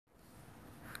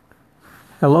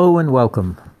Hello and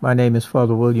welcome. My name is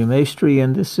Father William Maestri,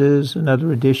 and this is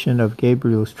another edition of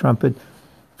Gabriel's Trumpet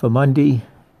for Monday,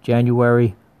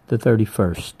 January the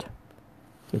 31st.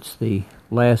 It's the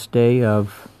last day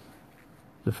of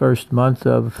the first month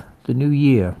of the new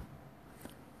year,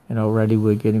 and already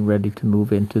we're getting ready to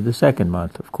move into the second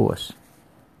month, of course.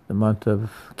 The month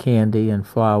of candy and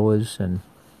flowers and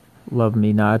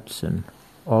love-me-nots and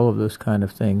all of those kind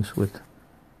of things, with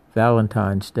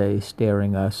Valentine's Day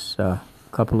staring us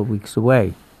couple of weeks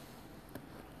away.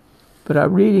 But our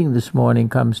reading this morning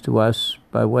comes to us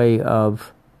by way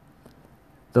of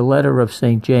the letter of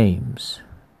St. James,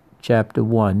 chapter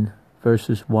 1,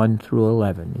 verses 1 through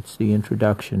 11. It's the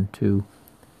introduction to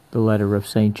the letter of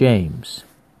St. James.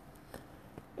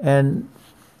 And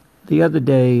the other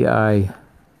day I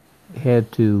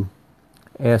had to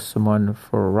ask someone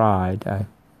for a ride. I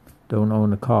don't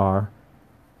own a car,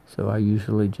 so I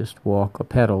usually just walk or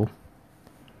pedal.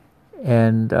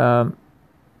 And got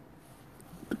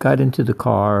into the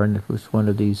car, and it was one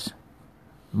of these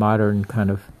modern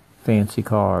kind of fancy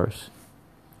cars.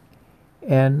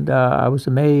 And I was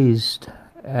amazed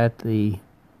at the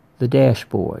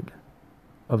dashboard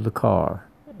of the car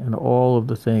and all of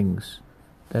the things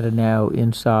that are now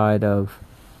inside of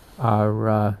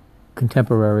our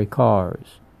contemporary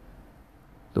cars.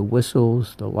 The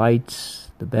whistles, the lights,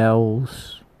 the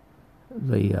bells,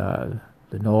 the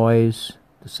noise,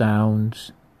 the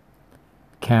sounds,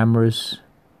 cameras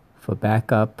for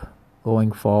backup,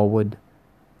 going forward,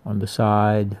 on the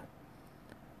side,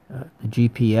 the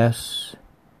GPS,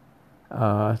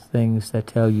 things that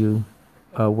tell you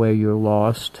where you're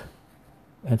lost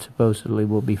and supposedly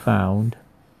will be found,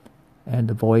 and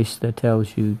the voice that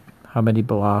tells you how many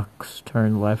blocks,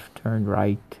 turn left, turn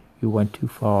right, you went too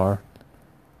far,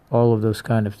 all of those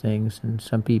kind of things. And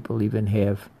some people even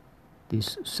have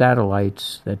these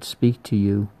satellites that speak to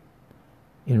you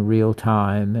in real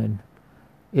time, and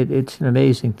it's an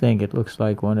amazing thing. It looks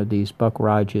like one of these Buck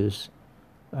Rogers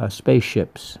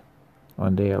spaceships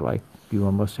on there, like you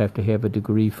almost have to have a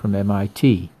degree from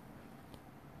MIT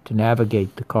to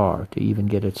navigate the car, to even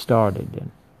get it started.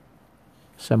 And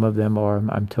some of them are,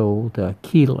 I'm told,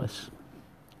 keyless,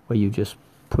 where you just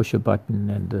push a button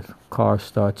and the car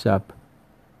starts up,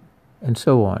 and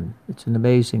so on. It's an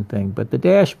amazing thing. But the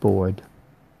dashboard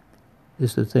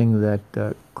is the thing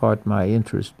that caught my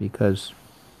interest, because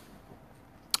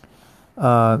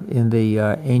in the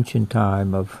ancient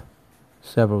time of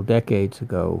several decades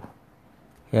ago,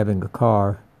 having a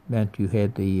car meant you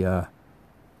had the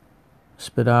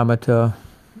speedometer,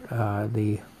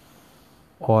 the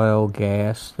oil,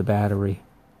 gas, the battery,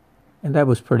 and that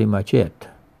was pretty much it.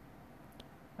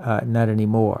 Not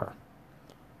anymore.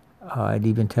 It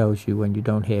even tells you when you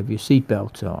don't have your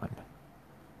seatbelts on.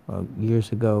 Well,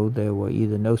 years ago, there were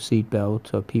either no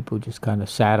seatbelts or people just kind of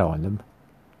sat on them.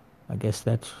 I guess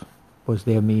that was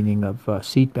their meaning of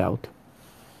seatbelt.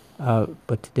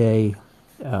 But today,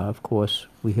 of course,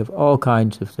 we have all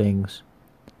kinds of things.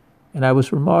 And I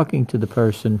was remarking to the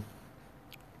person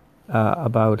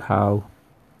about how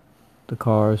the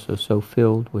cars are so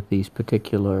filled with these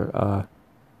particular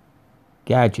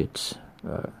gadgets,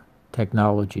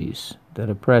 technologies that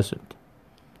are present.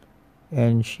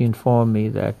 And she informed me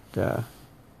that,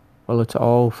 it's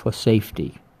all for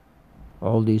safety.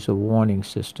 All these are warning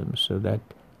systems so that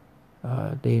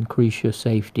they increase your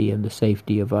safety and the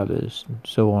safety of others, and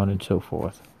so on and so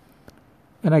forth.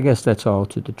 And I guess that's all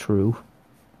to the true.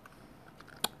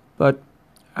 But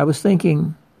I was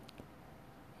thinking,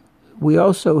 we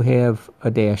also have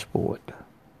a dashboard,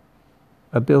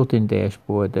 a built-in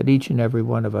dashboard that each and every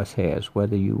one of us has,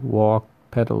 whether you walk,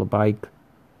 pedal a bike,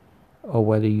 or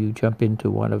whether you jump into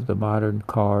one of the modern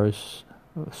cars,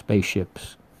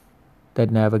 spaceships,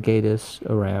 that navigate us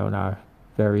around our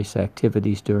various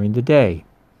activities during the day.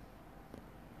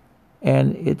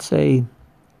 And it's a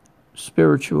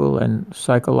spiritual and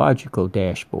psychological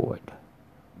dashboard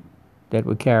that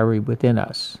we carry within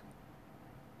us.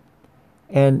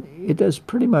 And it does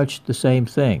pretty much the same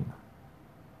thing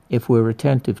if we're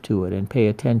attentive to it and pay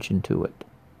attention to it.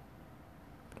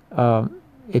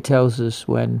 It tells us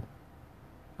when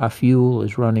our fuel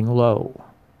is running low.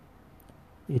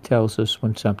 It tells us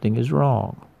when something is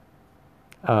wrong.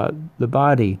 The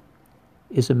body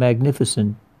is a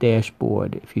magnificent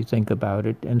dashboard, if you think about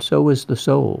it, and so is the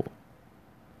soul.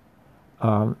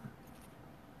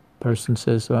 Person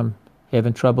says, I'm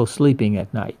having trouble sleeping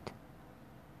at night.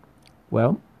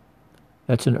 Well,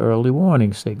 that's an early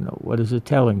warning signal. What is it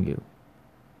telling you?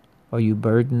 Are you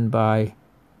burdened by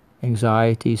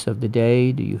anxieties of the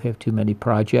day? Do you have too many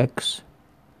projects?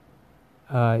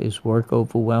 Is work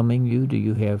overwhelming you? Do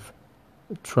you have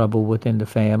trouble within the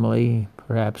family?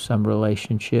 perhaps some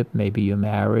relationship, maybe your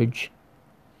marriage,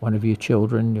 one of your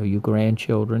children or your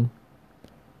grandchildren,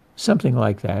 something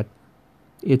like that.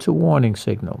 It's a warning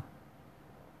signal.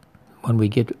 When we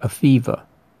get a fever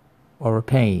or a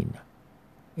pain,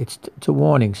 it's a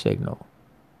warning signal.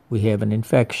 We have an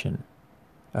infection.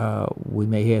 We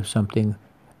may have something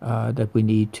that we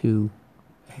need to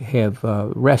have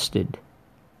rested.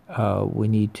 We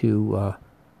need to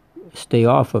stay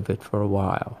off of it for a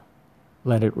while,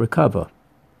 let it recover.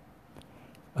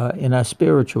 In our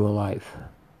spiritual life,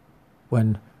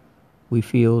 when we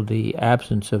feel the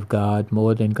absence of God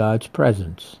more than God's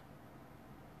presence,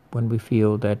 when we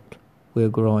feel that we're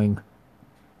growing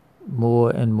more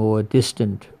and more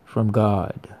distant from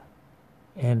God,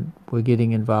 and we're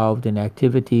getting involved in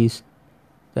activities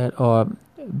that are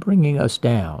bringing us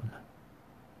down.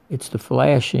 It's the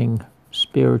flashing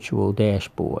spiritual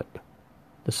dashboard,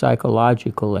 the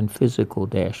psychological and physical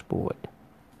dashboard.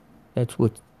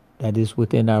 That is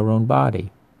within our own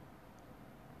body.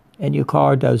 And your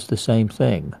car does the same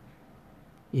thing.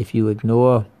 If you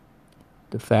ignore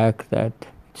the fact that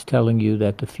it's telling you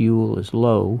that the fuel is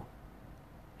low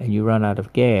and you run out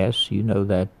of gas, you know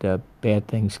that bad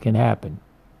things can happen.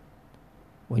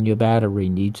 When your battery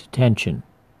needs attention,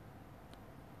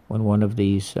 when one of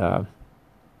these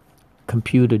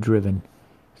computer-driven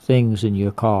things in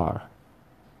your car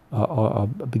are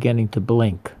beginning to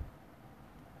blink,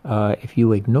 if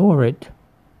you ignore it,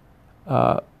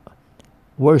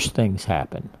 worse things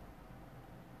happen.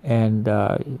 And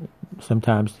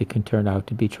sometimes they can turn out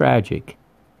to be tragic.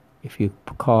 If your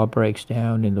car breaks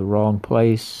down in the wrong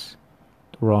place,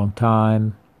 the wrong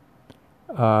time,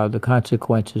 the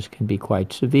consequences can be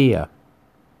quite severe.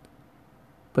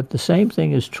 But the same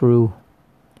thing is true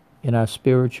in our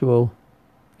spiritual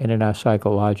and in our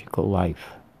psychological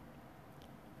life.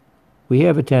 We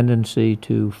have a tendency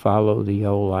to follow the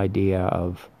old idea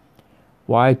of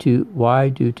why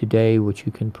do today what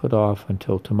you can put off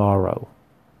until tomorrow?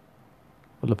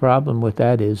 Well, the problem with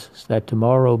that is that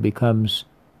tomorrow becomes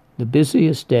the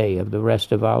busiest day of the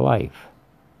rest of our life.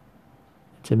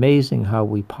 It's amazing how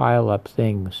we pile up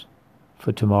things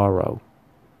for tomorrow,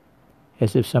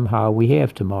 as if somehow we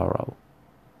have tomorrow,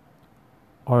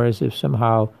 or as if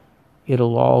somehow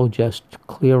it'll all just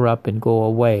clear up and go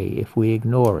away if we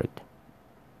ignore it.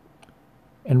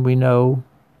 And we know,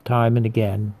 time and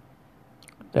again,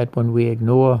 that when we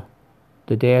ignore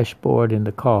the dashboard in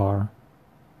the car,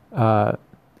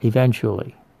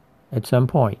 eventually, at some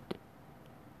point,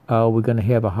 we're going to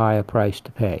have a higher price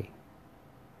to pay.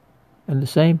 And the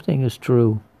same thing is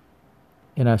true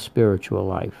in our spiritual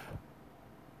life.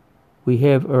 We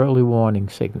have early warning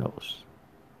signals.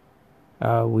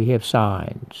 We have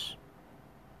signs.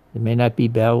 There may not be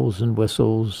bells and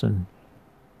whistles and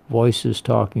voices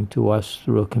talking to us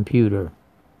through a computer,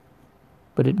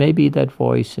 but it may be that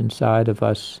voice inside of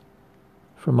us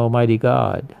from Almighty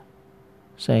God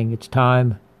saying it's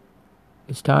time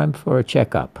for a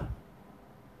checkup.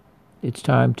 It's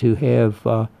time to have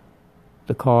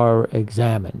the car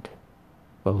examined.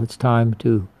 Well, it's time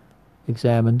to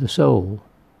examine the soul,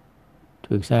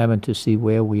 to examine to see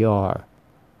where we are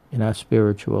in our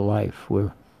spiritual life.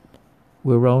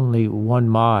 We're only 1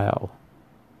 mile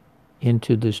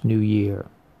into this new year,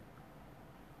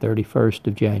 31st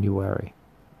of January.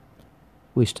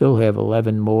 We still have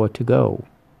 11 more to go.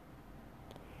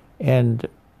 And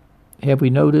have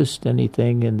we noticed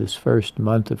anything in this first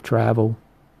month of travel,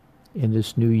 in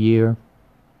this new year?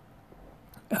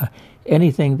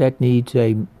 Anything that needs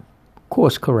a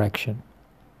course correction?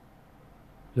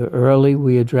 The early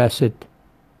we address it,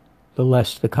 the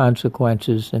less the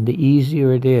consequences, and the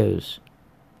easier it is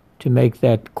to make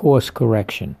that course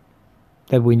correction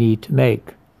that we need to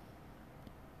make.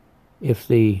 If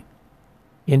the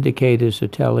indicators are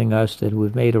telling us that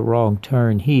we've made a wrong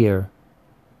turn here,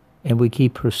 and we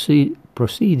keep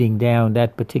proceeding down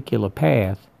that particular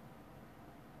path,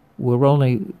 we'll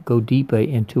only go deeper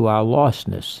into our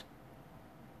lostness.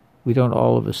 We don't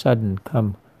all of a sudden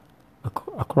come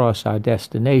across our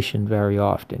destination very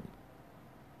often.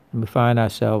 And we find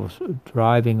ourselves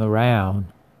driving around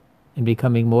and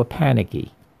becoming more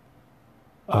panicky.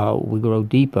 We grow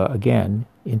deeper again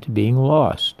into being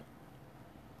lost.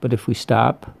 But if we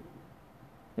stop,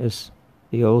 as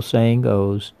the old saying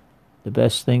goes, the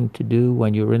best thing to do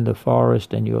when you're in the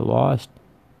forest and you're lost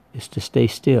is to stay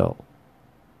still.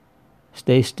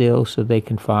 Stay still so they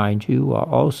can find you, or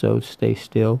also stay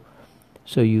still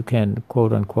so you can,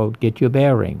 quote unquote, get your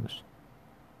bearings.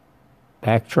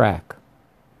 Backtrack.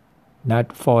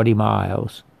 Not 40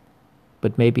 miles,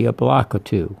 but maybe a block or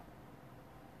two.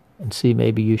 And see,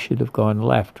 maybe you should have gone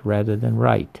left rather than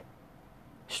right.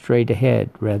 straight ahead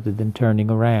rather than turning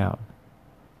around.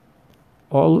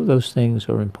 All of those things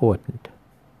are important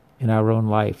in our own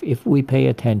life if we pay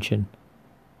attention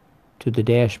to the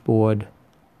dashboard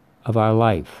of our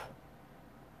life,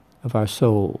 of our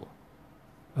soul,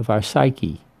 of our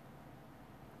psyche,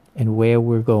 and where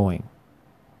we're going.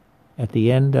 At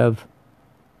the end of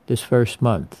this first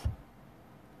month,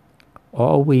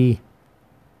 are we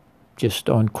just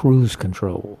on cruise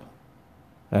control?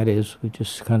 That is, we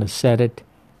just kind of set it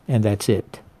and that's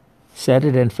it. Set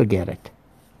it and forget it.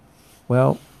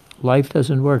 Well, life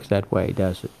doesn't work that way,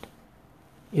 does it?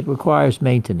 It requires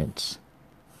maintenance.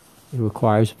 It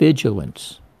requires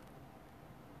vigilance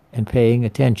and paying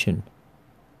attention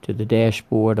to the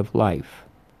dashboard of life.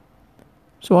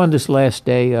 So on this last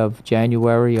day of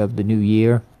January of the new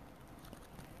year,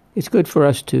 it's good for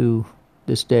us to,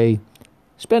 this day,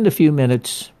 spend a few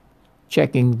minutes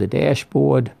checking the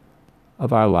dashboard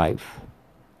of our life.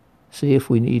 See if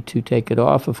we need to take it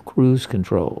off of cruise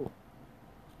control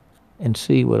and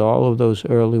see what all of those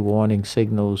early warning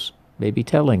signals may be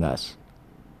telling us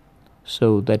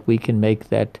so that we can make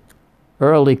that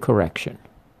early correction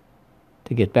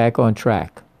to get back on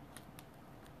track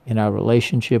in our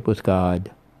relationship with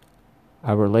God,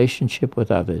 our relationship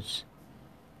with others,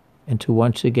 and to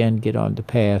once again get on the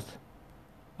path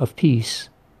of peace,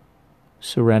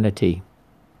 serenity,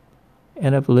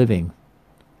 and of living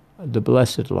the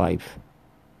blessed life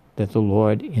that the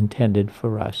Lord intended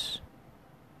for us.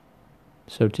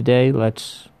 So today,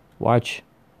 let's watch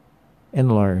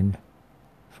and learn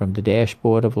from the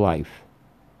dashboard of life.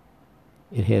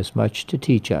 It has much to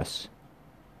teach us.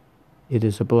 It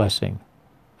is a blessing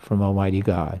from Almighty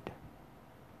God.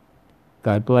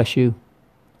 God bless you,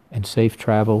 and safe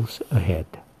travels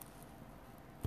ahead.